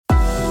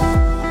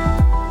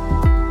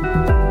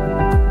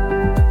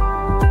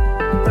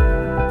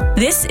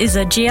This is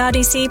a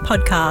GRDC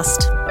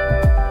podcast.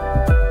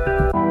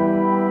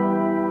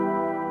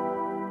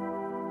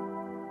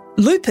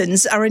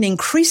 Lupins are an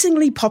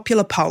increasingly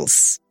popular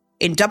pulse.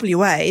 In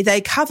WA, they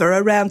cover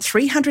around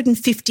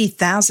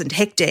 350,000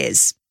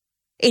 hectares.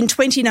 In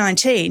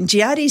 2019,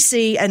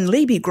 GRDC and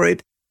Liebey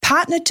Group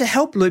partnered to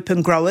help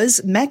lupin growers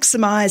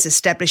maximise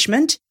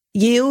establishment,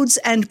 yields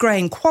and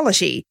grain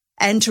quality,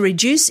 and to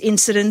reduce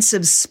incidence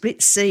of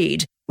split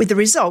seed, with the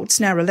results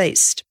now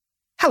released.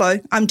 Hello,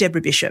 I'm Deborah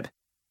Bishop.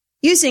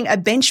 Using a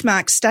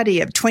benchmark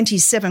study of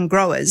 27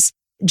 growers,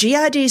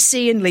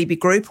 GRDC and Liebey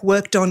Group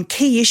worked on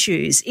key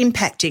issues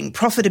impacting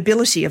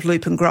profitability of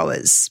lupin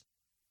growers.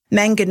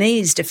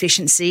 Manganese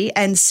deficiency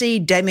and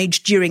seed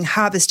damage during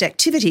harvest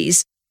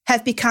activities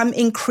have become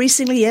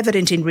increasingly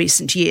evident in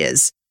recent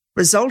years,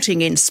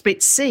 resulting in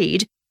split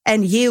seed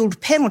and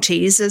yield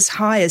penalties as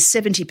high as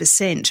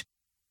 70%.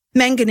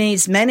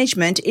 Manganese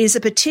management is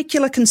a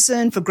particular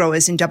concern for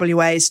growers in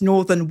WA's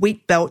northern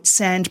wheatbelt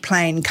sand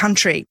plain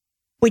country,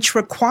 which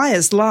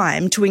requires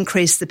lime to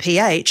increase the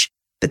pH,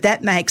 but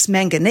that makes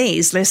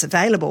manganese less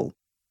available.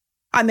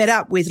 I met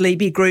up with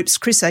Liebey Group's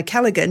Chris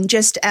O'Callaghan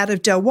just out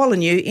of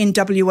Dalwallinu in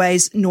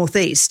WA's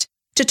northeast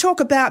to talk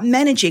about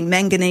managing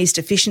manganese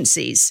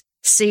deficiencies,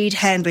 seed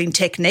handling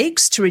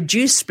techniques to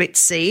reduce split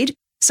seed,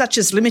 such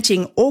as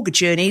limiting auger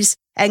journeys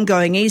and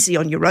going easy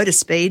on your rotor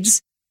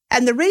speeds,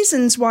 and the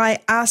reasons why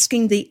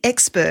asking the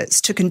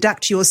experts to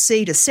conduct your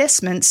seed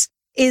assessments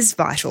is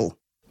vital.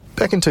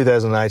 Back in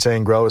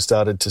 2018, growers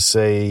started to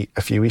see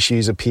a few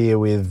issues appear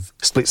with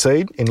split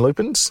seed in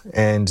lupins,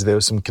 and there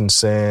was some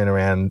concern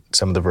around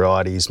some of the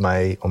varieties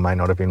may or may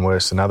not have been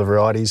worse than other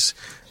varieties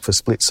for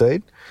split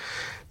seed.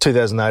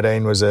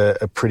 2018 was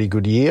a pretty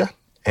good year,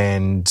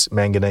 and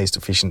manganese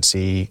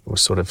deficiency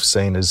was sort of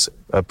seen as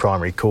a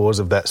primary cause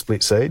of that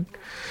split seed.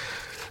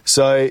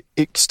 So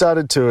it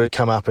started to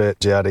come up at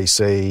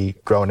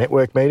GRDC grower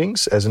network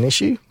meetings as an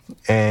issue,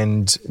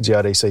 and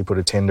GRDC put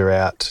a tender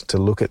out to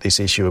look at this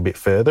issue a bit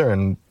further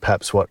and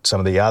perhaps what some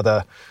of the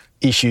other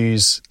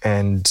issues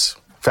and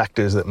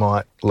factors that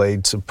might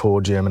lead to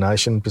poor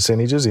germination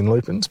percentages in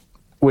lupins.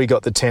 We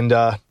got the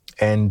tender,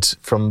 and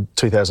from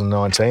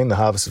 2019, the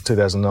harvest of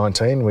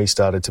 2019, we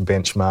started to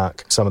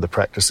benchmark some of the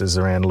practices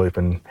around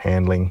lupin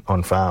handling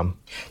on farm.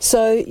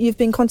 So you've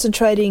been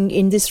concentrating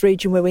in this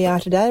region where we are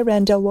today,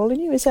 around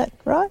Dalwallinu, is that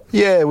right?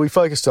 Yeah, we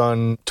focused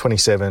on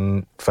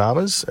 27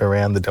 farmers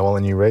around the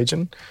Dalwallinu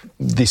region.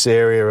 This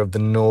area of the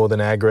northern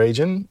ag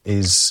region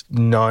is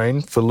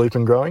known for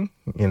lupin growing.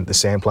 In the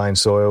sandplain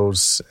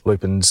soils,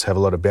 lupins have a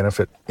lot of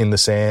benefit in the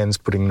sands,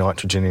 putting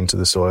nitrogen into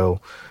the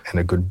soil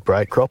and a good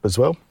break crop as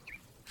well.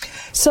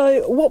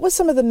 So what were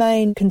some of the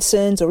main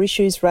concerns or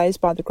issues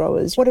raised by the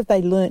growers? What have they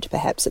learnt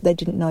perhaps that they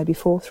didn't know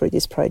before through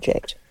this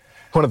project?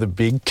 One of the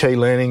big key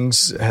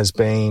learnings has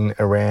been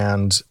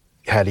around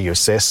how do you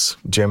assess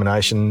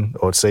germination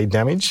or seed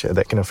damage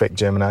that can affect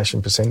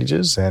germination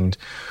percentages, and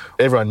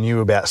everyone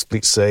knew about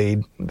split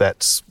seed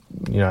that's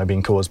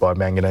been caused by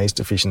manganese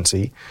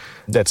deficiency.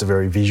 That's a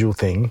very visual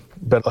thing,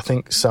 but I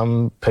think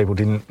some people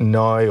didn't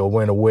know or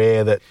weren't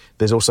aware that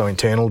there's also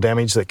internal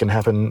damage that can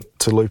happen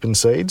to lupin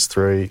seeds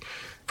through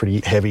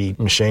pretty heavy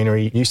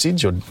machinery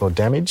usage or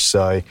damage.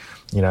 So,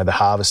 the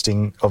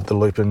harvesting of the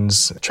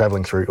lupins,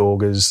 travelling through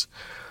augers,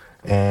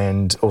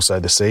 and also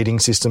the seeding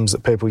systems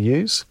that people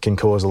use can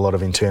cause a lot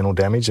of internal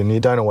damage, and you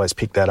don't always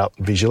pick that up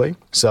visually.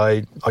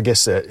 So I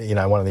guess,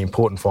 one of the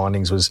important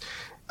findings was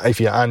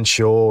if you're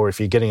unsure, if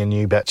you're getting a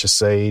new batch of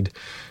seed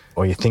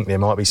or you think there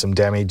might be some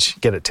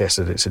damage, get it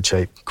tested. It's a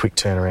cheap, quick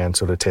turnaround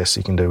sort of test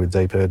you can do with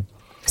DPIRD.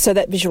 So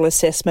that visual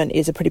assessment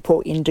is a pretty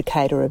poor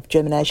indicator of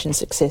germination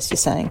success, you're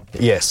saying?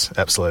 Yes,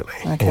 absolutely.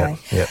 Okay.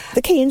 Yep.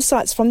 The key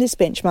insights from this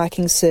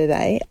benchmarking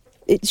survey,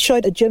 it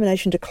showed a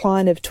germination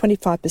decline of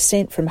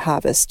 25% from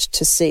harvest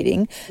to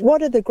seeding.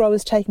 What are the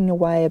growers taking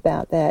away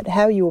about that?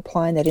 How are you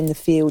applying that in the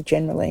field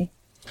generally?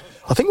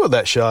 I think what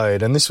that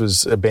showed, and this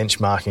was a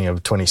benchmarking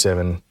of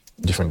 27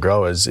 different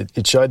growers,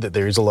 it showed that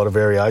there is a lot of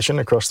variation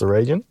across the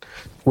region.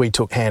 We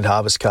took hand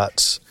harvest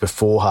cuts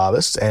before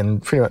harvest,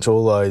 and pretty much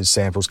all those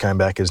samples came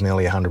back as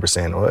nearly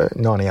 100% or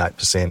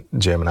 98%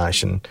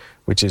 germination,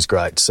 which is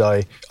great.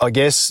 So I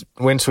guess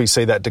once we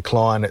see that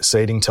decline at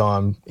seeding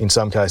time, in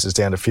some cases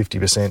down to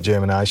 50%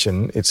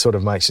 germination, it sort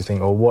of makes you think,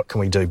 well, what can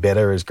we do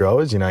better as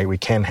growers? We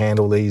can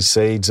handle these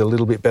seeds a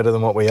little bit better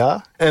than what we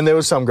are. And there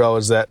were some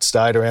growers that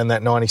stayed around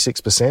that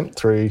 96%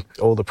 through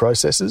all the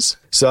processes.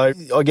 So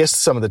I guess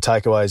some of the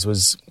takeaways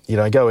was,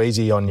 go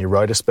easy on your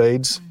rotor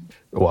speeds.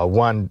 Well,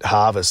 one,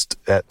 harvest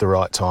at the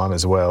right time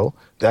as well.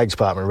 The Ag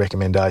Department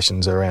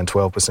recommendations are around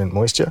 12%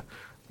 moisture.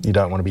 You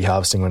don't want to be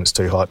harvesting when it's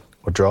too hot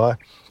or dry.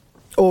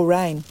 Or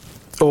rain.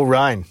 Or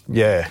rain,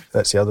 yeah,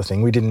 that's the other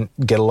thing. We didn't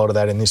get a lot of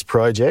that in this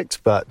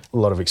project, but a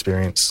lot of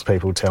experienced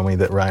people tell me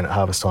that rain at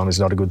harvest time is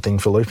not a good thing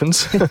for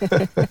lupins.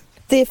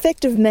 The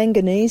effect of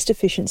manganese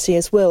deficiency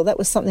as well, that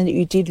was something that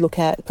you did look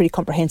at pretty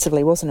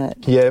comprehensively, wasn't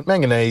it? Yeah,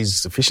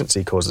 manganese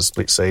deficiency causes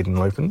split seed in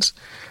lupins.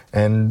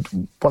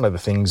 And one of the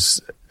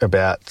things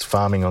about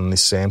farming on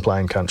this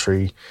sandplain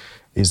country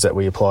is that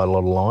we apply a lot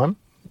of lime.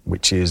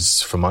 which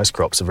is, for most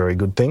crops, a very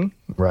good thing.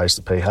 Raise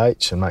the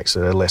pH and makes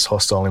it a less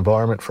hostile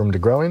environment for them to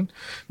grow in.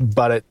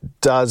 But it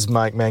does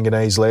make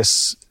manganese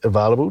less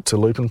available to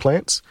lupin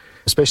plants,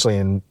 especially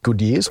in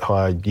good years,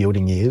 high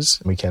yielding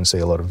years. We can see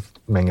a lot of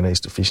manganese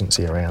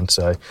deficiency around.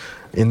 So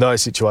in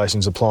those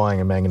situations,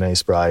 applying a manganese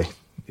spray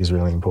is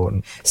really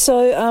important.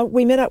 So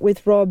we met up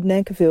with Rob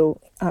Nankivell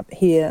up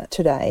here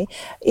today.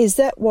 Is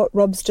that what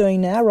Rob's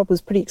doing now? Rob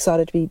was pretty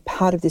excited to be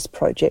part of this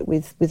project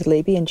with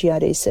Liebey and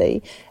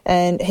GRDC,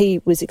 and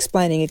he was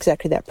explaining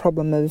exactly that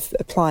problem of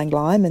applying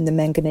lime and the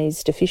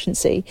manganese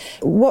deficiency.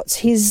 What's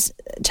his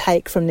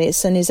take from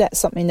this, and is that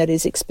something that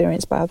is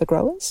experienced by other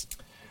growers?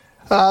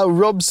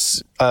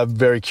 Rob's a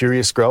very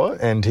curious grower,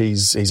 and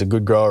he's a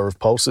good grower of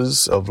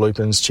pulses, of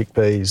lupins,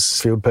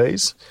 chickpeas, field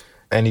peas,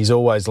 and he's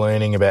always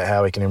learning about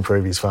how he can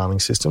improve his farming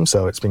system,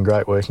 so it's been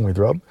great working with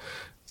Rob.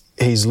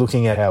 He's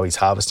looking at how he's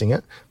harvesting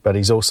it, but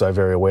he's also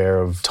very aware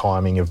of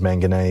timing of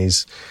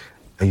manganese.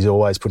 He's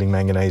always putting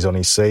manganese on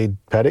his seed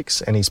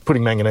paddocks, and he's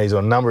putting manganese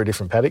on a number of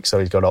different paddocks, so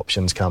he's got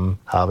options come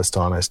harvest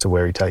time as to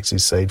where he takes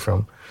his seed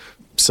from.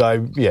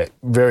 So, yeah,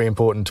 very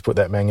important to put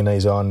that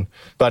manganese on.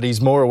 But he's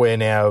more aware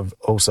now of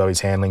also his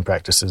handling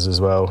practices as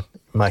well,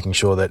 making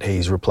sure that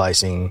he's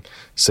replacing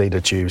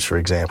cedar tubes, for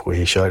example.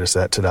 He showed us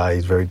that today.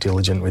 He's very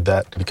diligent with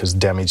that because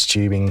damaged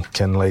tubing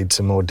can lead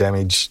to more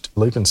damaged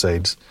lupin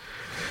seeds.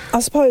 I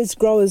suppose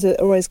growers are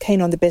always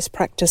keen on the best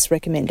practice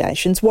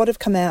recommendations. What have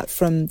come out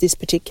from this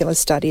particular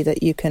study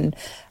that you can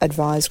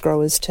advise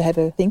growers to have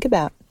a think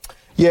about?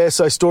 Yeah,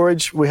 so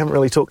storage, we haven't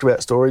really talked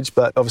about storage,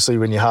 but obviously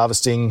when you're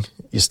harvesting,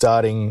 you're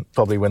starting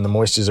probably when the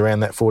moisture's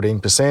around that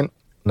 14%.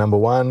 Number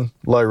one,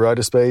 low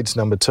rotor speeds.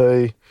 Number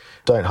two,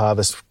 don't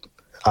harvest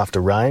after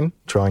rain.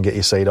 Try and get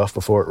your seed off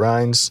before it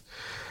rains.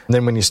 And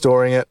then when you're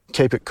storing it,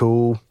 keep it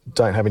cool.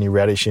 Don't have any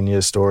radish in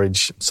your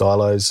storage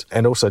silos.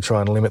 And also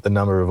try and limit the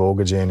number of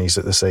auger journeys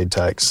that the seed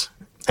takes.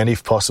 And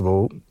if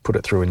possible, put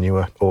it through a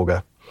newer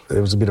auger.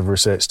 There was a bit of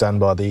research done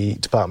by the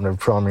Department of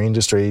Primary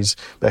Industries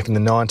back in the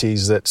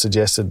 90s that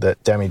suggested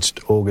that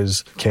damaged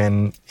augers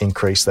can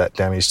increase that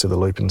damage to the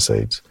lupin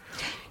seeds.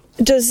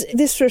 Does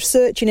this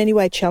research in any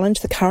way challenge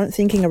the current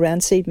thinking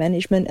around seed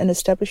management and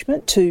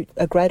establishment to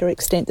a greater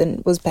extent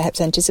than was perhaps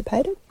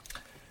anticipated?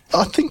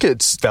 I think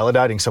it's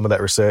validating some of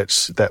that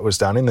research that was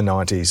done in the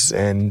 90s,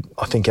 and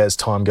I think as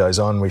time goes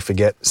on we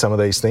forget some of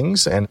these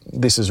things, and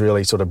this has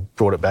really sort of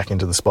brought it back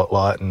into the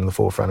spotlight and the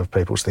forefront of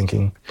people's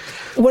thinking.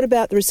 What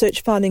about the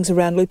research findings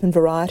around lupin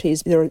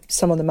varieties? There are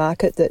some on the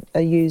market that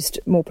are used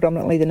more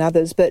predominantly than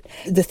others, but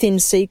the thin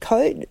seed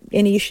coat,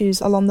 any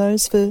issues along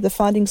those for the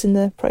findings in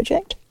the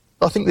project?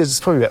 I think there's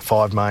probably about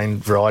 5 main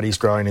varieties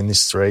growing in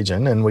this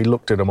region, and we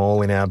looked at them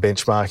all in our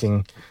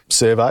benchmarking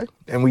survey,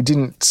 and we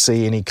didn't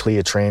see any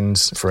clear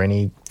trends for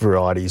any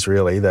varieties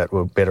really that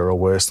were better or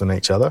worse than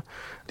each other.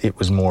 It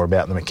was more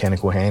about the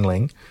mechanical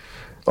handling.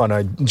 I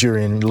know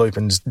durian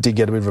lupins did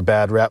get a bit of a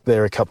bad rap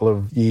there a couple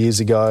of years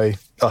ago.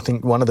 I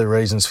think one of the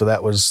reasons for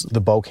that was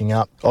the bulking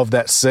up of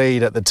that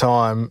seed at the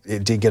time.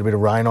 It did get a bit of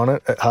rain on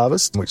it at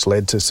harvest, which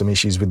led to some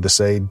issues with the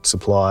seed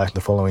supply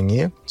the following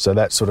year. So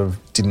that sort of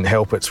didn't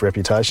help its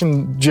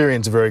reputation.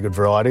 Durian's a very good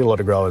variety. A lot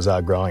of growers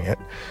are growing it.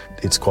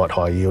 It's quite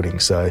high yielding.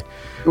 So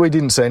we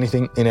didn't see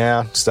anything in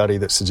our study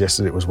that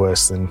suggested it was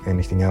worse than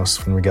anything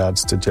else in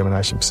regards to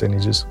germination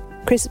percentages.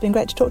 Chris, it's been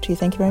great to talk to you.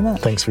 Thank you very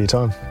much. Thanks for your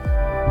time.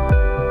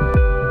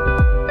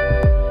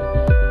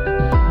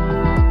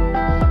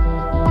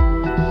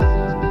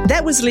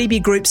 That was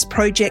Liebey Group's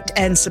Project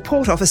and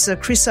Support Officer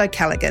Chris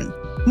O'Callaghan.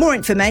 More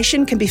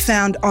information can be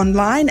found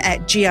online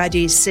at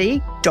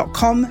girdc.com.au.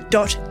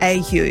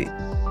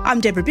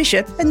 I'm Deborah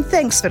Bishop, and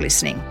thanks for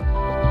listening.